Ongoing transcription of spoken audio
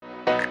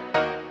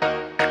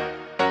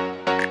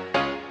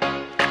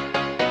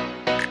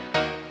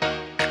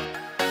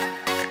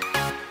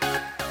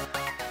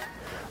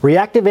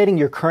Reactivating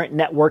your current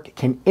network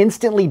can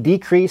instantly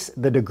decrease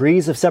the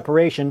degrees of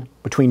separation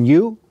between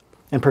you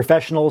and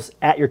professionals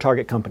at your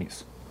target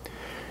companies.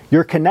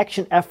 Your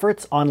connection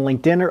efforts on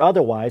LinkedIn or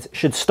otherwise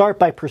should start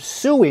by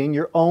pursuing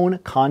your own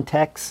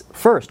contacts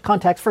first,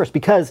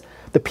 because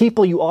the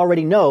people you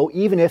already know,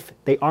 even if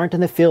they aren't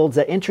in the fields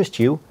that interest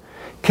you,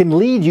 can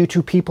lead you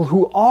to people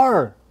who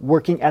are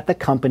working at the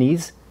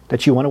companies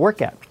that you want to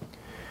work at.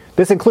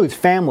 This includes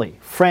family,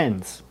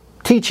 friends,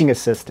 teaching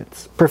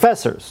assistants,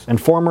 professors,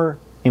 and former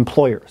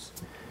employers.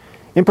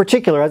 In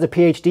particular, as a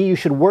PhD, you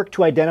should work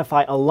to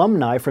identify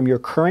alumni from your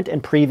current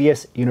and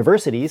previous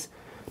universities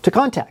to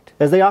contact,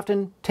 as they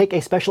often take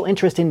a special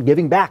interest in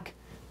giving back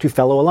to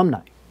fellow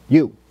alumni,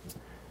 you.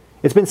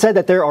 It's been said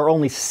that there are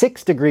only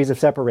 6 degrees of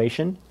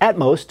separation, at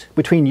most,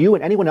 between you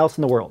and anyone else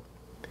in the world.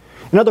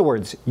 In other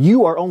words,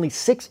 you are only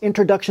 6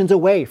 introductions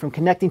away from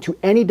connecting to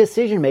any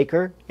decision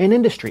maker in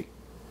industry.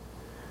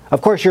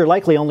 Of course, you're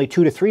likely only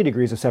 2 to 3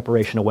 degrees of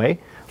separation away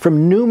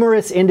from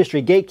numerous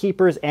industry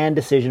gatekeepers and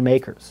decision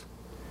makers.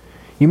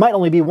 You might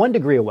only be 1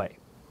 degree away.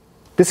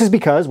 This is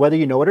because, whether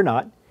you know it or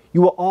not,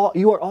 you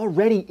are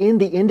already in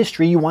the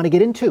industry you want to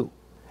get into,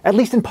 at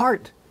least in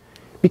part,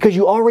 because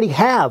you already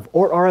have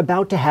or are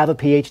about to have a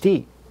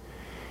PhD.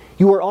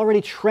 You are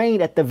already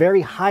trained at the very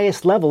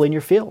highest level in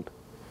your field,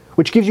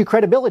 which gives you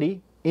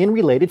credibility in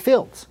related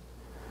fields.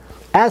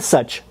 As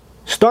such,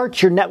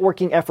 start your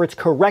networking efforts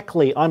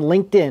correctly on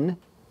LinkedIn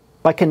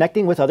by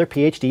connecting with other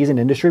PhDs in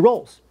industry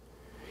roles.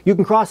 You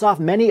can cross off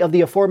many of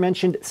the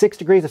aforementioned 6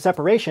 degrees of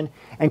separation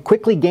and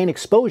quickly gain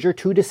exposure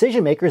to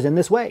decision makers in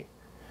this way.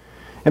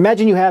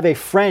 Imagine you have a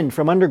friend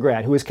from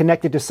undergrad who is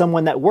connected to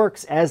someone that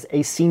works as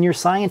a senior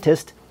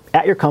scientist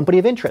at your company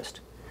of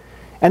interest.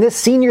 And this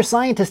senior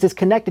scientist is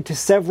connected to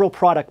several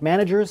product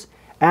managers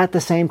at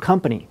the same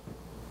company.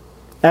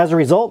 As a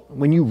result,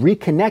 when you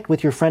reconnect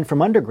with your friend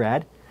from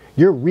undergrad,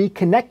 you're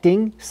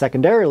reconnecting,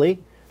 secondarily,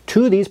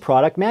 to these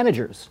product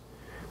managers,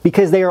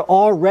 because they are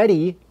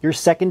already your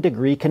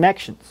second-degree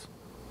connections.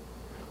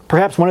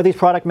 Perhaps one of these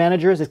product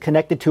managers is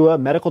connected to a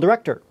medical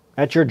director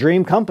at your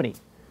dream company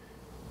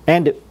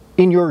and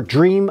in your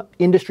dream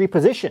industry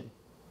position,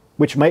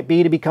 which might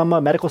be to become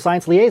a medical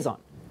science liaison.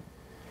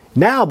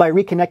 Now, by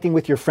reconnecting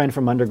with your friend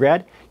from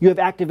undergrad, you have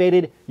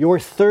activated your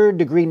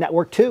third-degree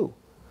network too,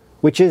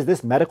 which is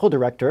this medical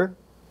director,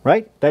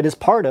 right, that is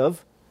part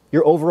of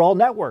your overall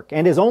network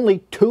and is only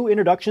 2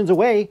 introductions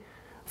away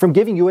from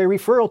giving you a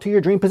referral to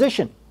your dream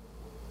position.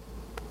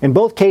 In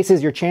both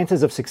cases, your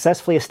chances of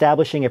successfully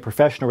establishing a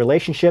professional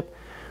relationship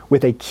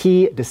with a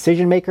key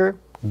decision maker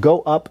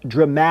go up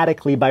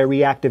dramatically by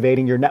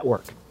reactivating your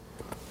network.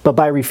 But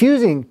by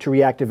refusing to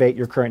reactivate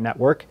your current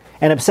network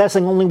and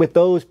obsessing only with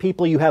those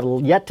people you have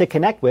yet to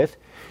connect with,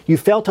 you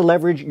fail to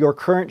leverage your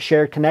current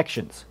shared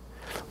connections,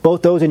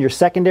 both those in your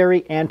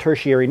secondary and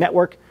tertiary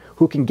network,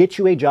 who can get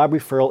you a job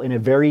referral in a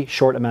very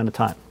short amount of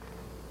time.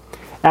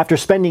 After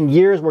spending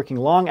years working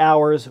long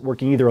hours,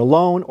 working either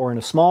alone or in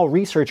a small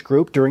research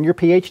group during your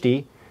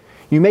PhD,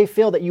 you may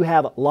feel that you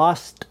have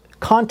lost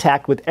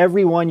contact with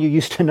everyone you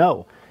used to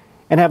know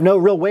and have no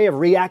real way of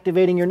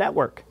reactivating your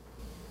network.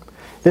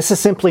 This is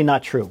simply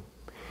not true.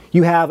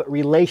 You have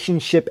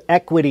relationship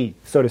equity,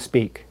 so to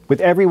speak,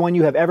 with everyone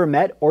you have ever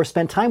met or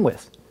spent time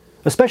with,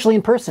 especially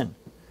in person.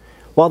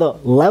 While the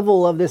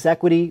level of this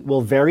equity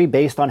will vary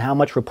based on how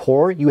much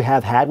rapport you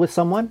have had with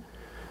someone,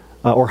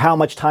 or how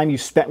much time you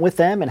spent with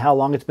them and how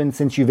long it's been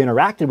since you've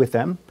interacted with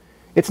them,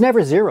 it's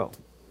never zero.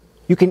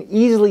 You can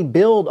easily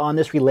build on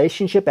this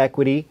relationship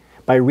equity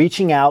by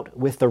reaching out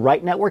with the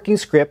right networking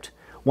script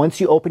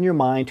once you open your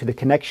mind to the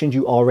connections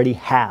you already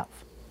have.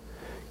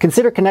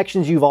 Consider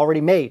connections you've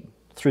already made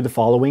through the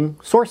following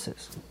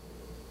sources: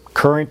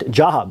 current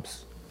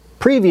jobs,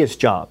 previous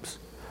jobs,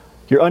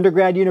 your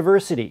undergrad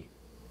university,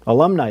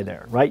 alumni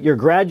there, right? Your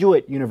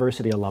graduate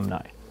university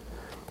alumni,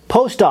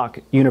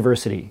 postdoc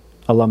university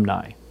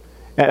alumni,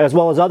 as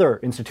well as other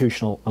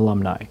institutional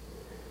alumni.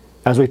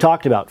 As we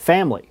talked about,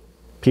 family,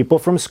 people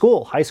from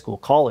school, high school,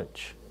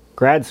 college,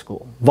 grad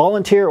school,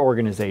 volunteer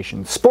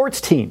organizations, sports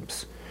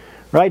teams,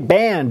 right?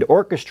 Band,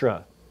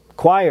 orchestra,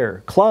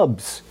 choir,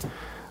 clubs.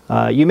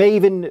 You may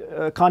even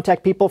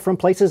contact people from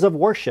places of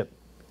worship,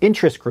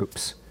 interest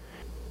groups.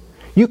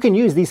 You can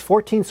use these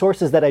 14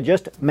 sources that I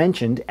just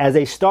mentioned as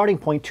a starting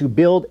point to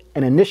build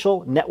an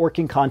initial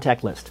networking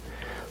contact list.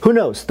 Who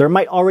knows, there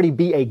might already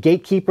be a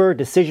gatekeeper,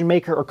 decision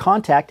maker, or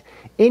contact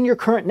in your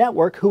current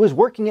network who is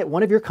working at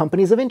one of your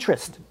companies of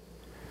interest.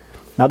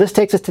 Now, this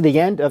takes us to the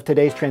end of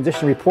today's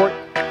transition report.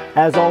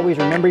 As always,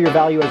 remember your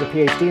value as a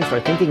PhD and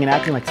start thinking and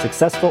acting like a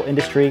successful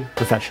industry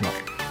professional.